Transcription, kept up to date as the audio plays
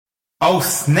Oh,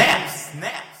 snap!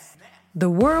 The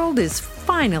world is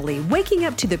finally waking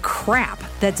up to the crap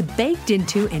that's baked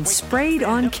into and sprayed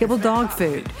on kibble dog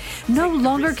food. No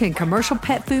longer can commercial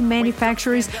pet food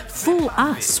manufacturers fool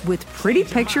us with pretty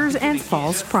pictures and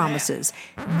false promises.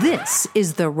 This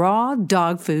is the raw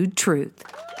dog food truth.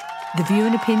 The view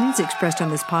and opinions expressed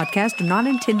on this podcast are not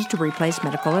intended to replace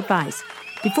medical advice.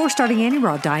 Before starting any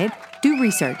raw diet, do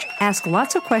research, ask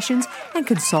lots of questions, and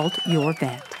consult your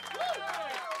vet.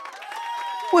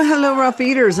 Well, hello, Raw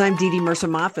Feeders. I'm Dee Dee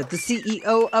Mercer-Moffat, the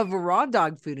CEO of Raw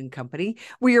Dog Food and Company,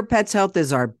 where your pet's health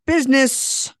is our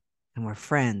business and we're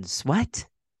friends. What?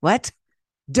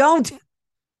 Don't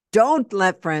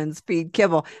let friends feed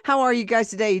kibble. How are you guys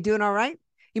today? You doing all right?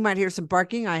 You might hear some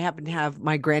barking. I happen to have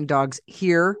my grand dogs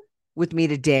here with me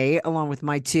today, along with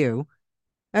my two.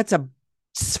 That's a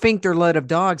sphincter load of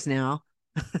dogs now.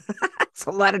 It's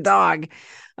a lot of dog.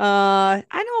 I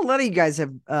know a lot of you guys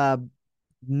have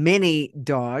many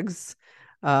dogs.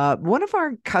 One of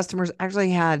our customers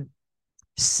actually had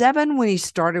 7 when he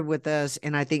started with us,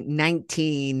 and I think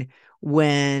 19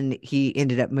 when he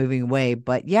ended up moving away.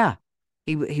 But yeah,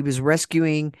 he was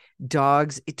rescuing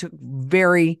dogs. It took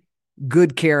very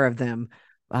good care of them.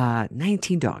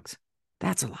 19 dogs.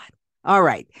 That's a lot. All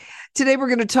right. Today we're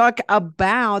going to talk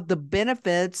about the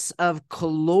benefits of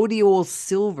colloidal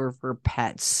silver for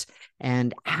pets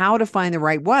and how to find the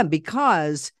right one,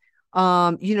 because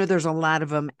there's a lot of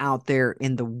them out there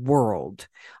in the world.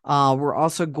 We're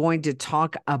also going to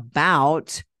talk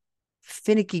about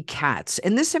finicky cats.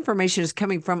 And this information is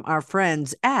coming from our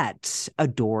friends at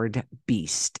Adored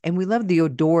Beast. And we love the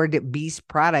Adored Beast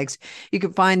products. You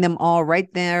can find them all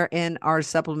right there in our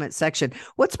supplement section.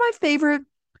 What's my favorite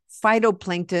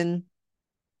phytoplankton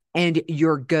and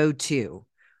your go-to?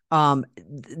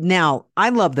 Now, I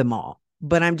love them all.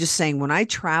 But I'm just saying, when I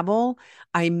travel,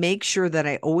 I make sure that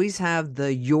I always have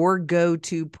your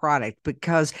go-to product,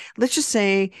 because let's just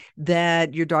say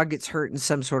that your dog gets hurt in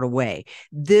some sort of way.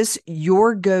 This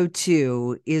your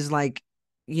go-to is like,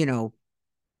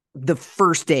 the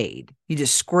first aid. You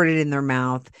just squirt it in their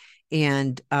mouth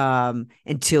and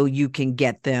until you can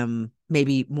get them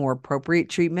maybe more appropriate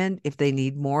treatment if they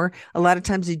need more. A lot of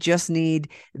times they just need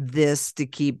this to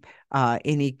keep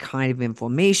any kind of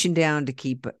inflammation down, to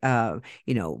keep,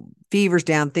 fevers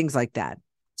down, things like that.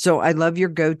 So I love your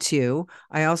go-to.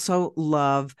 I also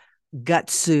love Gut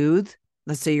Soothe.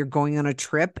 Let's say you're going on a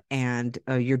trip and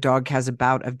your dog has a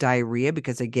bout of diarrhea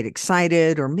because they get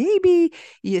excited, or maybe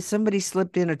somebody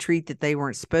slipped in a treat that they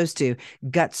weren't supposed to.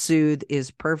 Gut Soothe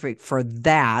is perfect for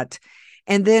that.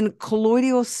 And then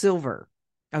colloidal silver.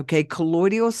 Okay,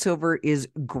 colloidal silver is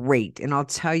great, and I'll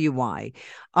tell you why.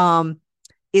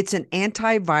 It's an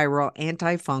antiviral,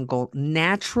 antifungal,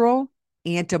 natural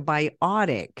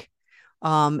antibiotic.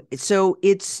 So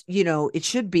it's, it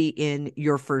should be in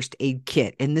your first aid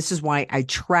kit. And this is why I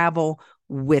travel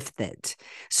with it.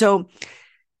 So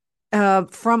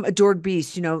from Adored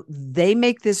Beast, they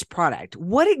make this product.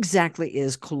 What exactly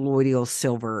is colloidal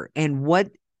silver, and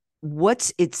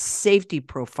what's its safety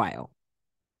profile?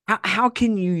 How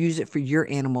can you use it for your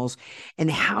animals, and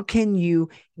how can you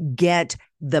get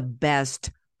the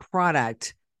best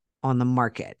product on the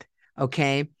market?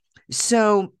 Okay.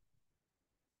 So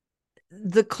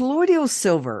the colloidal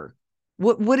silver,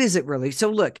 what is it really? So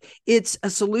look, it's a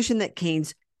solution that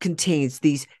contains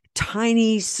these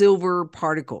tiny silver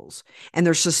particles, and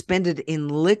they're suspended in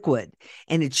liquid,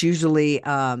 and it's usually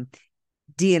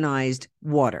deionized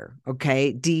water.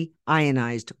 Okay.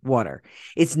 Deionized water.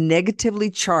 It's negatively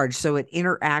charged, so it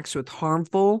interacts with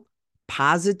harmful,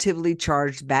 positively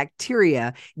charged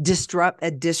bacteria,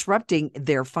 disrupting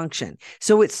their function.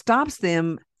 So it stops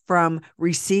them from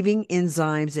receiving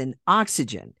enzymes and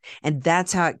oxygen, and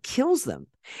that's how it kills them.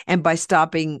 And by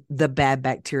stopping the bad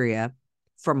bacteria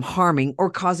from harming or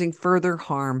causing further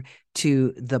harm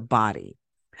to the body.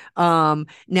 Now,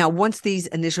 once these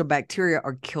initial bacteria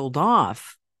are killed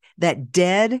off, that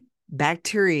dead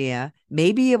bacteria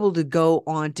may be able to go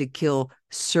on to kill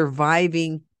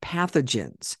surviving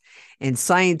pathogens. And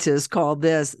scientists call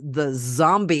this the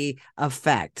zombie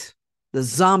effect. The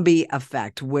zombie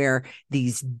effect, where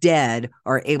these dead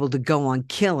are able to go on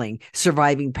killing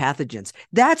surviving pathogens.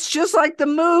 That's just like the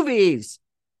movies.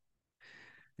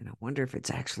 And I wonder if it's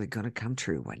actually going to come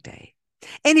true one day.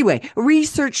 Anyway,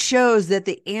 research shows that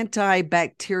the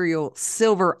antibacterial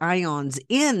silver ions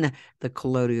in the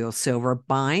colloidal silver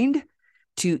bind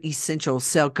to essential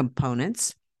cell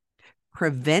components,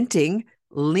 preventing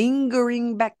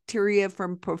lingering bacteria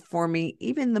from performing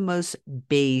even the most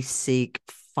basic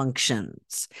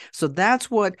functions. So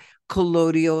that's what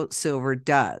colloidal silver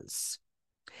does.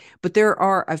 But there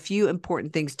are a few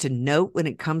important things to note when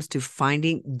it comes to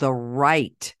finding the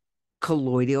right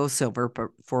colloidal silver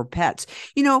for pets.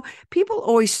 People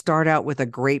always start out with a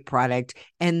great product,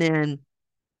 and then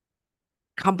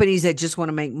companies that just want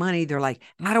to make money, they're like,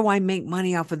 how do I make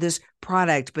money off of this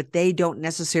product? But they don't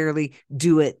necessarily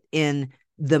do it in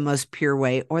the most pure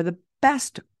way or the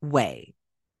best way.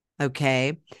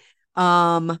 Okay.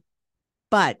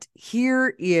 But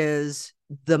here is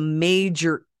the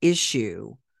major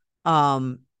issue.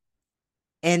 And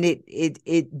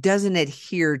it doesn't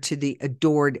adhere to the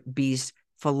adored beast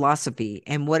philosophy.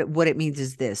 And what it means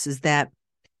is this, is that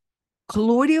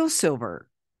colloidal silver,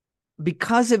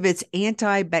 because of its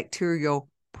antibacterial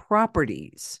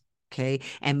properties, okay,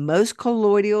 and most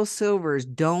colloidal silvers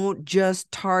don't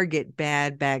just target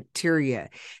bad bacteria.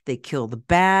 They kill the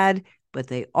bad, but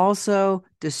they also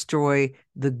destroy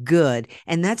the good.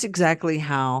 And that's exactly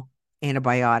how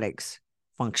antibiotics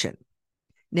function.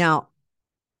 Now,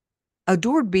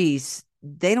 adored beasts,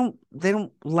 they don't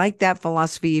like that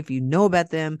philosophy. If you know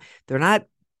about them, they're not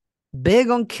big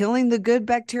on killing the good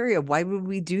bacteria. Why would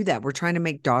we do that? We're trying to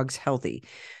make dogs healthy.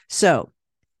 So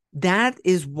that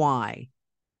is why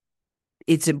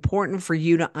it's important for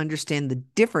you to understand the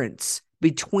difference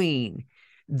between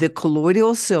the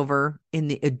colloidal silver in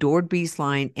the adored beast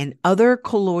line and other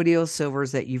colloidal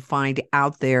silvers that you find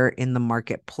out there in the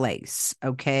marketplace.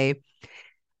 Okay.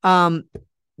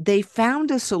 They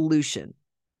found a solution,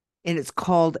 and it's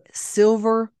called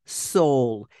Silver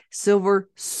Sol,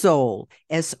 SOL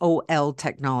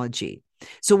technology.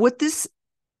 So what this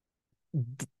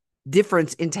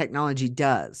difference in technology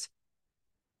does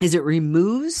is it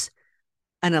removes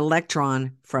an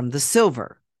electron from the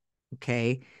silver,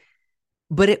 okay?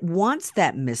 But it wants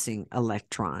that missing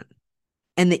electron.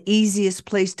 And the easiest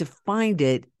place to find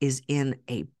it is in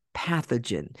a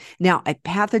pathogen. Now, a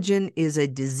pathogen is a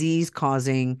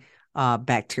disease-causing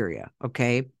bacteria,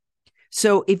 okay?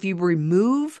 So if you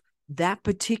remove that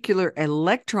particular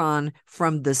electron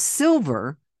from the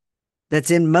silver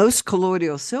that's in most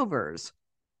colloidal silvers,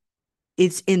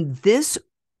 it's in this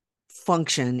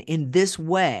function, in this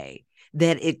way,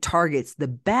 that it targets the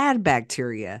bad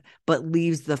bacteria, but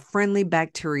leaves the friendly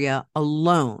bacteria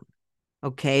alone.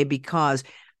 Okay, because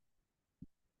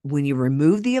when you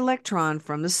remove the electron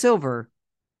from the silver,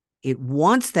 it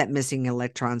wants that missing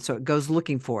electron, so it goes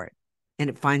looking for it, and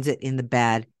it finds it in the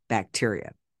bad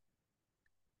bacteria.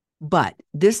 But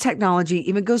this technology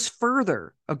even goes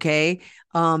further, okay?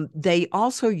 They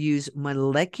also use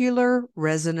molecular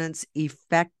resonance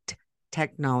effect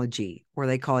technology, or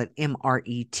they call it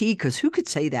MRET, because who could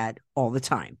say that all the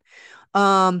time?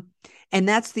 And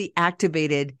that's the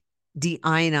activated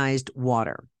deionized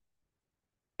water.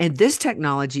 And this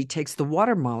technology takes the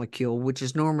water molecule, which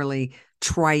is normally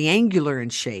triangular in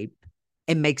shape,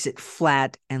 and makes it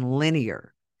flat and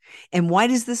linear. And why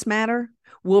does this matter?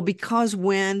 Well, because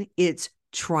when it's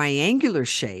triangular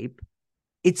shape,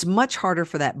 it's much harder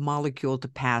for that molecule to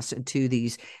pass into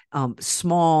these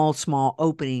small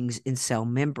openings in cell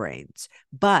membranes.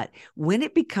 But when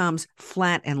it becomes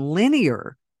flat and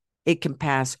linear, it can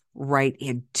pass right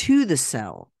into the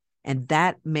cell, and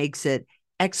that makes it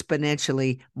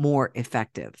exponentially more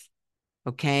effective.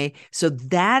 Okay, so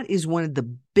that is one of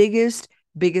the biggest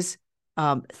things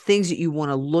that you want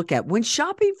to look at when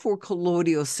shopping for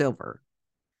colloidal silver.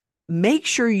 Make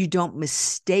sure you don't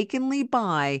mistakenly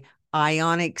buy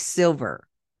ionic silver.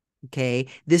 Okay,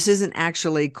 this isn't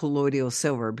actually colloidal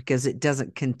silver because it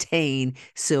doesn't contain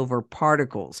silver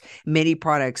particles. Many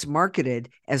products marketed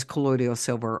as colloidal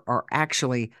silver are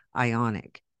actually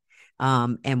ionic.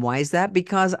 And why is that?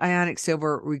 Because ionic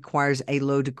silver requires a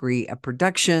low degree of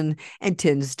production and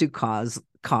tends to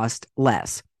cost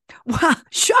less. Wow,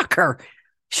 shocker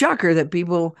that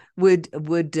people would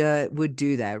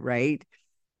do that, right?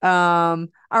 All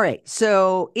right.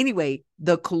 So anyway,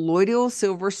 the colloidal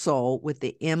silver sol with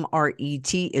the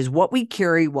MRET is what we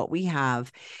carry, what we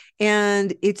have,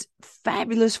 and it's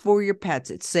fabulous for your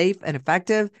pets. It's safe and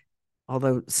effective.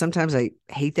 Although sometimes I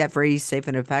hate that phrase, safe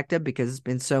and effective, because it's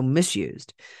been so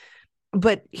misused.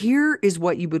 But here is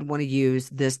what you would want to use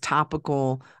this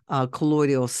topical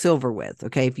colloidal silver with.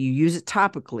 Okay, if you use it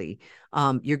topically,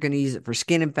 you're going to use it for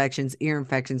skin infections, ear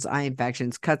infections, eye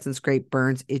infections, cuts and scrape,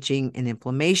 burns, itching, and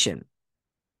inflammation.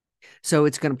 So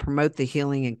it's going to promote the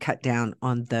healing and cut down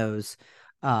on those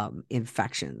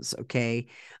infections. Okay.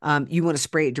 You want to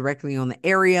spray it directly on the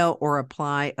area or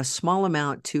apply a small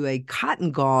amount to a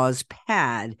cotton gauze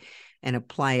pad and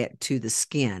apply it to the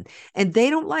skin. And they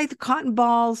don't like the cotton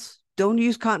balls. Don't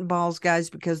use cotton balls, guys,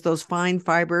 because those fine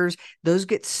fibers, those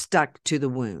get stuck to the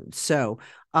wound. So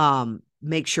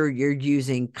make sure you're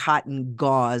using cotton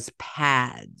gauze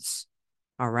pads.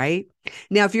 All right.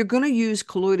 Now, if you're going to use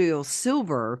colloidal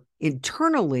silver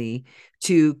internally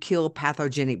to kill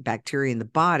pathogenic bacteria in the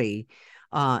body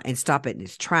and stop it in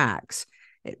its tracks,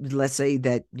 let's say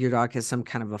that your dog has some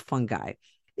kind of a fungi,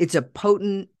 it's a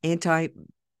potent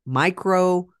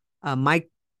microbial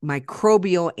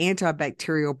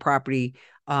antibacterial property.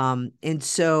 And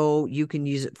so you can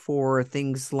use it for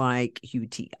things like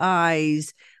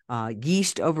UTIs,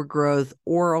 yeast overgrowth,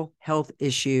 oral health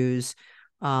issues,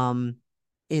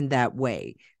 in that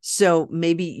way. So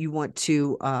maybe you want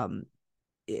to,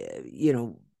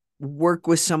 work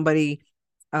with somebody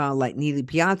like Neely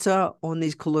Piazza on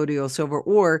these colloidal silver,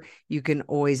 or you can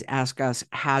always ask us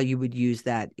how you would use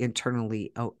that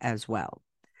internally as well.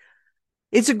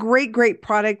 It's a great, great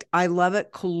product. I love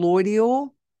it.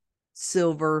 Colloidal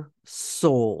Silver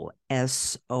Sol,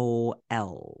 SOL.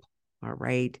 All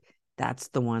right. That's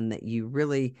the one that you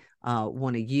really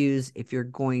want to use if you're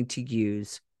going to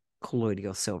use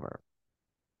colloidal silver.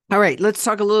 All right. Let's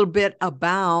talk a little bit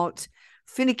about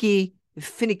finicky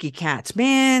cats.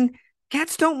 Man,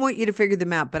 cats don't want you to figure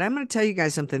them out, but I'm going to tell you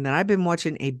guys something that I've been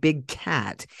watching a big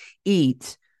cat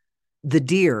eat the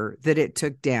deer that it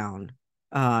took down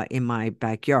in my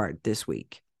backyard this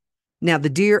week. Now the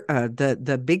deer,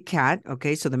 the big cat,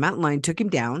 okay, so the mountain lion took him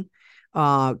down,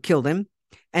 killed him,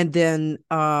 and then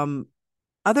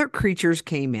other creatures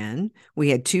came in. We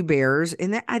had two bears,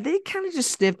 and they kind of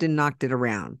just sniffed and knocked it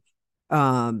around, ate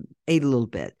a little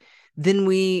bit. Then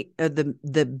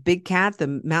the big cat, the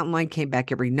mountain lion, came back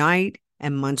every night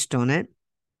and munched on it.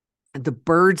 The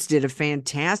birds did a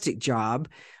fantastic job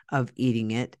of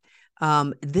eating it.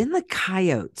 Then the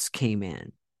coyotes came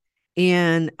in.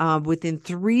 And within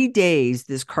 3 days,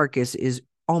 this carcass is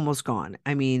almost gone.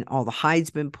 I mean, all the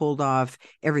hides been pulled off,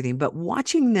 everything. But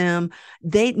watching them,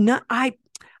 I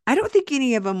don't think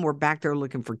any of them were back there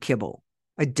looking for kibble.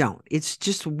 I don't. It's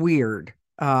just weird.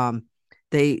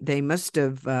 They must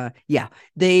have,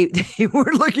 they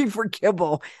were looking for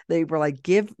kibble. They were like,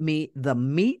 give me the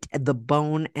meat, the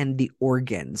bone, and the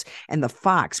organs. And the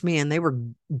fox, man, they were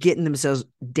getting themselves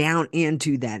down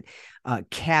into that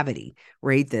cavity,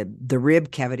 right? The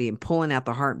rib cavity, and pulling out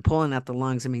the heart and pulling out the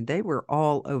lungs. I mean, they were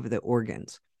all over the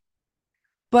organs.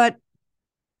 But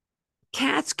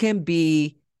cats can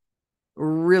be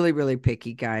really, really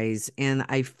picky, guys. And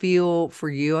I feel for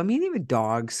you. I mean, even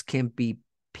dogs can be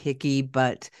picky,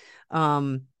 but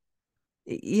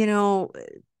you know,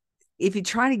 if you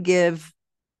try to give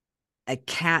a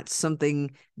cat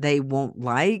something they won't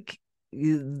like,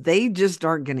 they just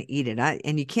aren't going to eat it.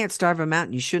 And you can't starve them out,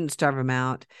 and you shouldn't starve them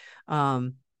out.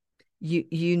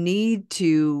 You need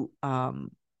to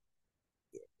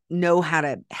know how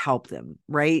to help them,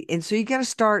 right? And so you got to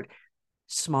start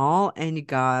small, and you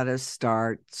got to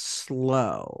start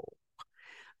slow.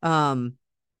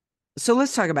 So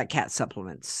let's talk about cat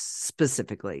supplements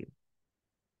specifically.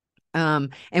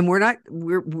 And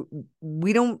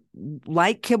we don't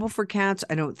like kibble for cats.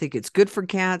 I don't think it's good for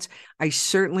cats. I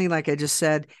certainly, like I just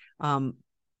said,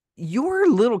 your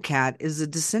little cat is a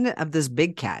descendant of this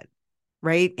big cat,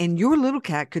 right? And your little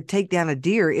cat could take down a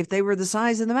deer if they were the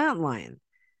size of the mountain lion.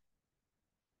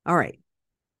 All right.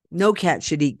 No cat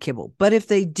should eat kibble, but if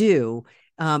they do,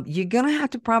 you're going to have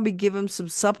to probably give them some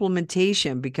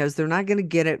supplementation, because they're not going to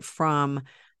get it from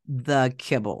the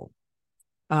kibble.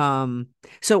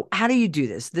 So how do you do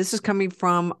this? This is coming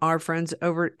from our friends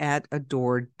over at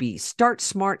Adored Beast. Start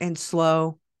smart and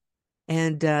slow.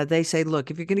 And they say,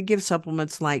 look, if you're going to give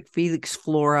supplements like Felix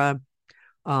Flora,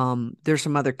 there's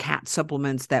some other cat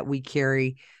supplements that we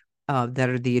carry that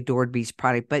are the Adored Beast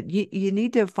product, but you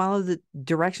need to follow the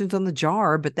directions on the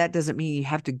jar, but that doesn't mean you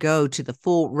have to go to the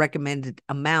full recommended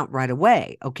amount right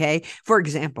away. Okay. For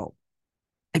example,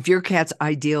 if your cat's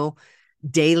ideal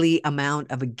daily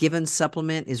amount of a given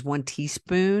supplement is 1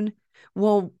 teaspoon,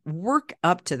 well, work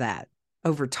up to that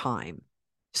over time.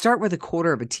 Start with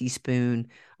 1/4 teaspoon,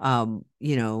 on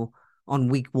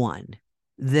week 1.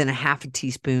 Then 1/2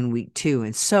 teaspoon week 2,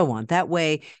 and so on. That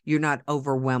way you're not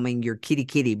overwhelming your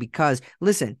kitty, because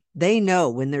listen, they know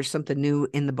when there's something new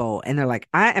in the bowl, and they're like,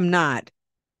 I'm not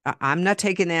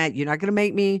taking that. You're not going to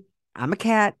make me. I'm a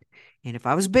cat. And if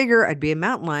I was bigger, I'd be a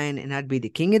mountain lion, and I'd be the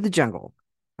king of the jungle.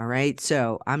 All right.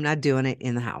 So I'm not doing it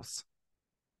in the house.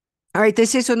 All right. They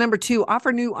say, so number 2,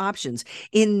 offer new options.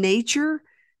 In nature,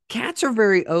 cats are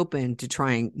very open to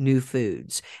trying new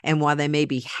foods. And while they may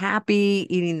be happy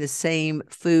eating the same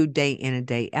food day in and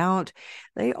day out,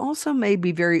 they also may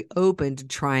be very open to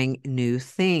trying new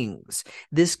things.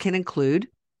 This can include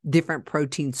different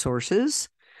protein sources,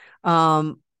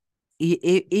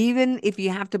 Even if you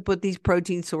have to put these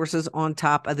protein sources on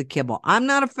top of the kibble. I'm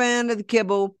not a fan of the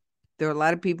kibble. There are a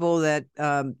lot of people that,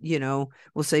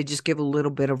 will say just give a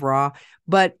little bit of raw,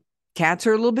 but cats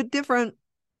are a little bit different.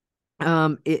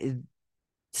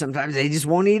 Sometimes they just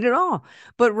won't eat it all.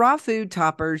 But raw food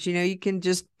toppers, you can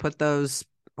just put those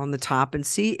on the top and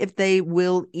see if they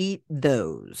will eat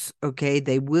those. Okay.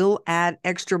 They will add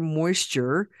extra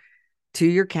moisture to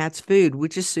your cat's food,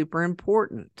 which is super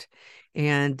important.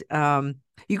 And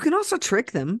you can also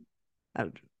trick them. Uh,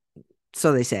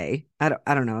 so they say. I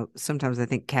don't know. Sometimes I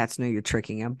think cats know you're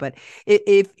tricking them. But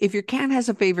if your cat has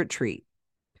a favorite treat,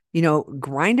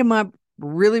 grind them up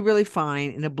really, really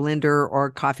fine in a blender or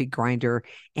a coffee grinder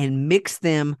and mix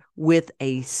them with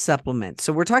a supplement.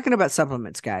 So we're talking about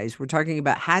supplements, guys. We're talking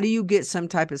about how do you get some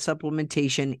type of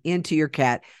supplementation into your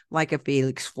cat, like a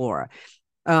Felix Flora.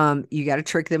 You got to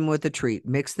trick them with a treat,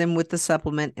 mix them with the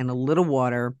supplement and a little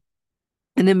water,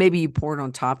 and then maybe you pour it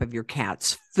on top of your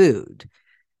cat's food.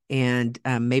 And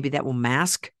maybe that will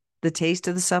mask the taste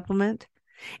of the supplement.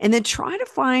 And then try to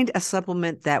find a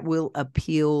supplement that will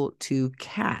appeal to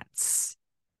cats.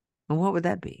 And what would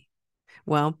that be?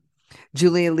 Well,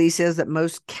 Julia Lee says that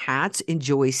most cats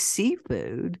enjoy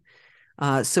seafood.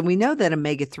 So we know that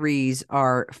omega-3s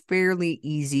are fairly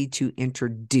easy to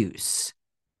introduce.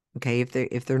 Okay,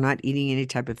 if they're not eating any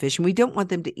type of fish, and we don't want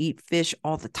them to eat fish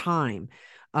all the time.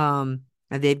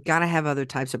 They've got to have other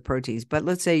types of proteins. But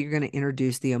let's say you're going to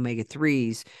introduce the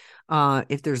omega-3s.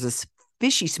 If there's a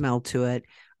fishy smell to it,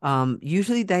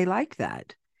 usually they like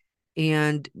that.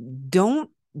 And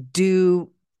don't do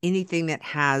anything that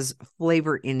has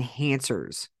flavor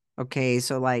enhancers. Okay,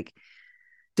 so like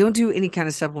don't do any kind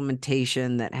of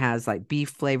supplementation that has like beef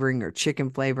flavoring or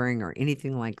chicken flavoring or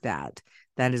anything like that.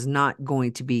 That is not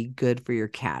going to be good for your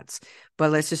cats. But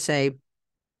let's just say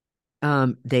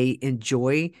they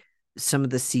enjoy some of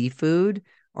the seafood,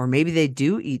 or maybe they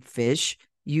do eat fish.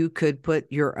 You could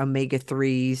put your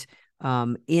omega-3s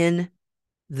in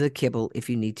the kibble if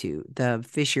you need to. The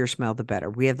fishier smell, the better.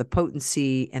 We have the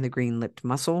potency and the green-lipped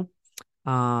mussel.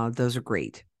 Those are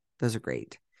great. Those are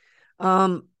great.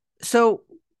 So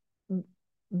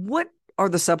what are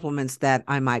the supplements that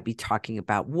I might be talking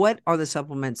about? What are the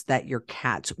supplements that your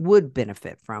cats would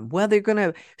benefit from? Well, they're going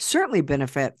to certainly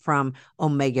benefit from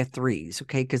omega-3s,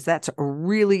 okay? Because that's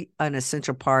really an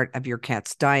essential part of your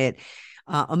cat's diet.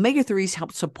 Omega-3s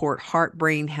help support heart,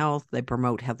 brain health. They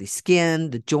promote healthy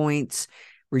skin, the joints,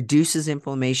 reduces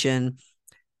inflammation.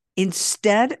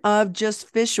 Instead of just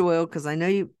fish oil, because I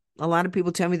know a lot of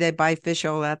people tell me they buy fish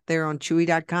oil out there on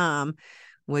chewy.com,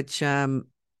 which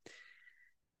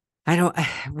I don't,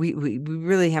 we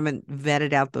really haven't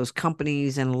vetted out those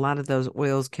companies, and a lot of those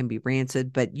oils can be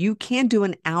rancid, but you can do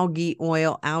an algae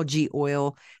oil,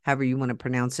 however you want to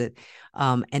pronounce it.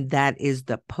 And that is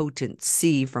the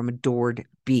Potency from Adored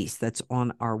Beast. That's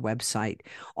on our website.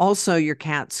 Also, your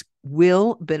cats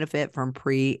will benefit from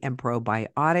pre and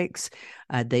probiotics.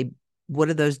 What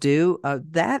do those do?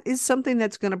 That is something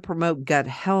that's going to promote gut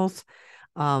health.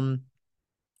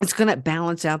 It's going to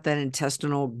balance out that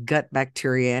intestinal gut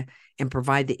bacteria and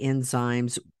provide the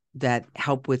enzymes that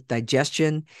help with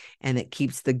digestion and that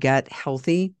keeps the gut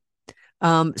healthy.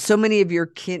 So many of your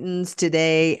kittens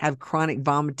today have chronic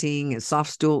vomiting and soft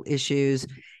stool issues,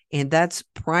 and that's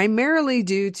primarily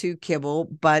due to kibble.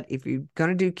 But if you're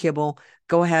going to do kibble,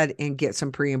 go ahead and get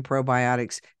some pre and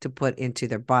probiotics to put into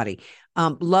their body.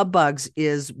 Love bugs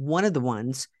is one of the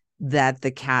ones that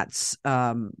the cats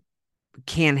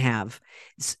can have.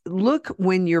 Look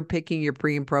when you're picking your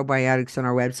pre and probiotics on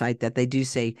our website that they do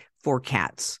say for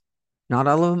cats. Not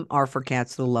all of them are for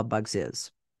cats. The love bugs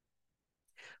is.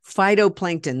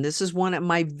 Phytoplankton. This is one of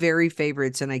my very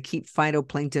favorites, and I keep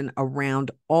phytoplankton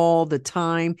around all the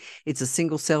time. It's a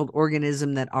single-celled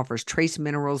organism that offers trace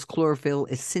minerals, chlorophyll,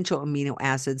 essential amino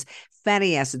acids,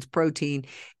 fatty acids, protein,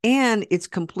 and it's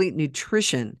complete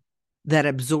nutrition that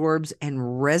absorbs and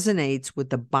resonates with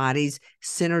the body's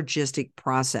synergistic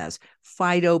process.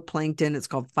 Phytoplankton, it's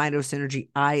called phytosynergy.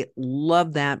 I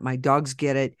love that. My dogs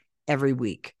get it every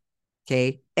week.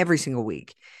 Okay, every single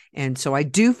week. And so I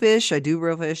do fish, I do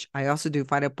real fish. I also do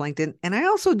phytoplankton, and I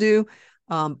also do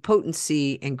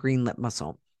potency and green lip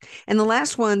mussel. And the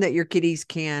last one that your kitties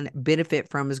can benefit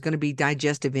from is going to be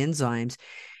digestive enzymes.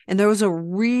 And those are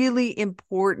really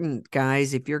important,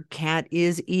 guys. If your cat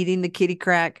is eating the kitty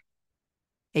crack,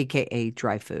 aka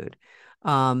dry food,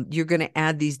 you're going to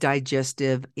add these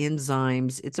digestive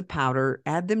enzymes. It's a powder.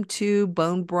 Add them to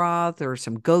bone broth or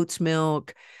some goat's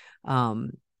milk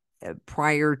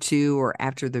prior to or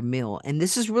after the meal. And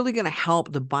this is really going to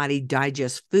help the body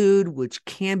digest food, which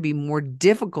can be more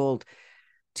difficult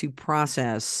to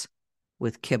process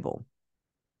with kibble.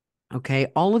 Okay,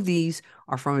 all of these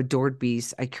are from Adored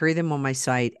Beast. I carry them on my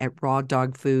site at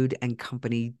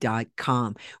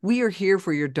rawdogfoodandcompany.com. We are here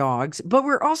for your dogs, but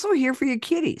we're also here for your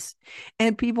kitties.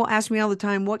 And people ask me all the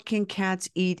time, what can cats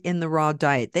eat in the raw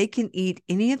diet? They can eat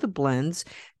any of the blends.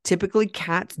 Typically,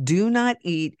 cats do not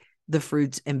eat the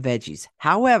fruits and veggies.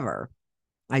 However,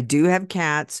 I do have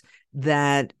cats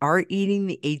that are eating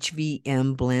the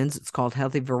HVM blends. It's called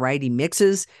Healthy Variety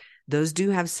Mixes. Those do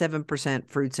have 7%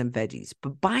 fruits and veggies.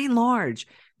 But by and large,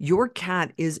 your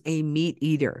cat is a meat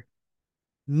eater,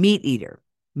 meat,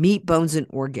 bones, and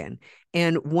organ.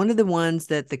 And one of the ones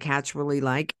that the cats really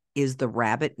like is the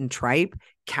rabbit and tripe.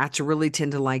 Cats really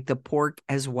tend to like the pork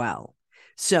as well.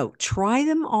 So try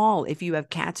them all. If you have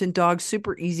cats and dogs,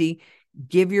 super easy.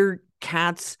 Give your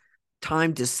cats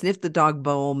time to sniff the dog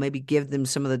bowl, maybe give them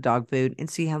some of the dog food and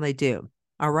see how they do.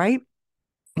 All right.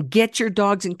 Get your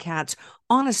dogs and cats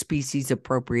on a species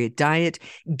appropriate diet.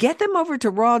 Get them over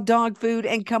to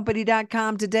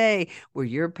rawdogfoodandcompany.com today, where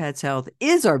your pet's health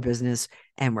is our business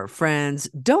and we're friends.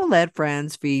 Don't let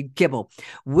friends feed kibble.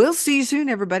 We'll see you soon,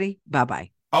 everybody. Bye-bye.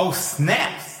 Oh,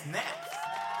 snap.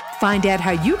 Find out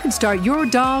how you can start your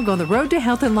dog on the road to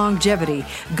health and longevity.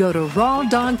 Go to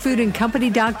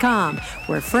rawdogfoodandcompany.com,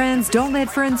 where friends don't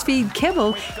let friends feed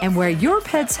kibble and where your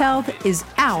pet's health is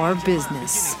our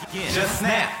business. Just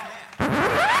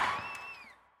snap.